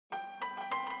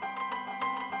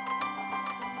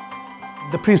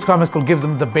The pre-primary school gives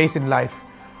them the base in life.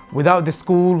 Without this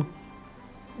school,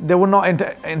 they will not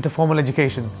enter into formal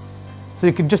education. So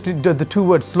you can just do the two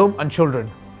words, slum and children.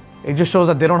 It just shows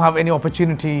that they don't have any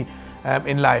opportunity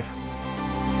in life.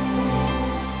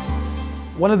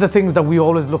 One of the things that we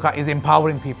always look at is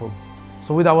empowering people.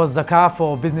 So with our Zakah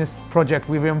for Business project,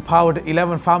 we've empowered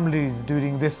 11 families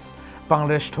during this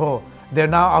Bangladesh tour. They're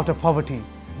now out of poverty.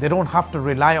 They don't have to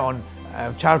rely on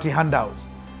charity handouts.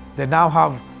 They now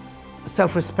have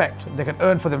self-respect. They can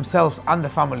earn for themselves and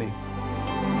their family.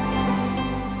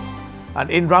 And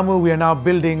in Ramu, we are now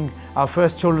building our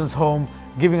first children's home,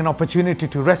 giving an opportunity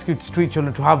to rescued street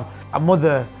children to have a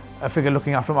mother figure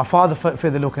looking after them, a father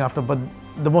figure looking after them.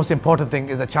 But the most important thing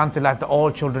is a chance in life that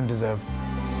all children deserve.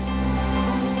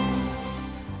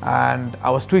 And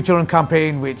our Street Children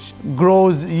campaign, which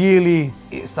grows yearly,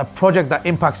 it's the project that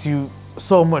impacts you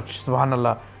so much,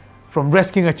 subhanAllah. From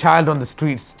rescuing a child on the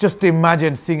streets, just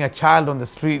imagine seeing a child on the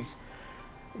streets.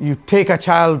 You take a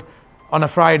child on a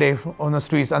Friday on the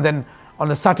streets, and then on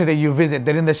the Saturday you visit,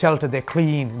 they're in the shelter, they're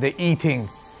clean, they're eating,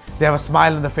 they have a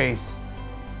smile on their face.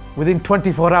 Within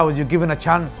 24 hours, you're given a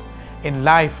chance in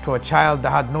life to a child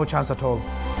that had no chance at all.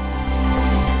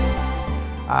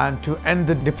 And to end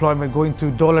the deployment, going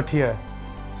through Dolatia,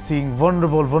 seeing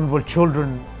vulnerable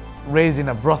children raised in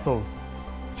a brothel.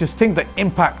 Just think the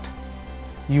impact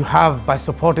you have by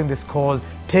supporting this cause,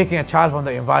 taking a child from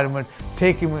the environment,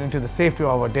 taking him into the safety of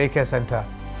our daycare center.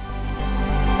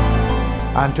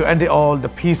 And to end it all, the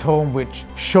Peace Home, which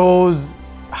shows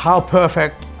how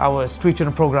perfect our Street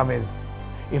Children program is.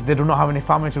 If they do not have any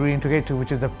family to reintegrate to,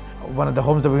 which is one of the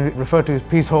homes that we refer to as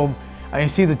Peace Home, and you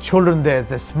see the children there,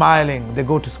 they're smiling, they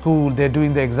go to school, they're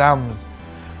doing their exams,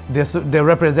 they're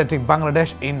representing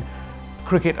Bangladesh in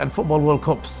cricket and football World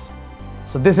Cups.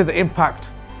 So this is the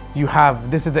impact you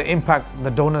have, this is the impact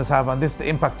the donors have, and this is the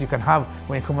impact you can have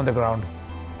when you come on the ground.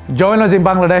 Join us in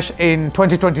Bangladesh in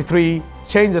 2023,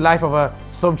 change the life of a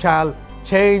slum child,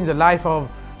 change the life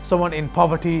of someone in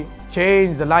poverty,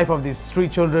 change the life of these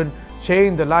street children,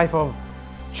 change the life of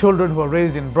children who are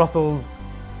raised in brothels,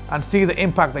 and see the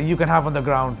impact that you can have on the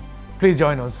ground. Please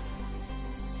join us.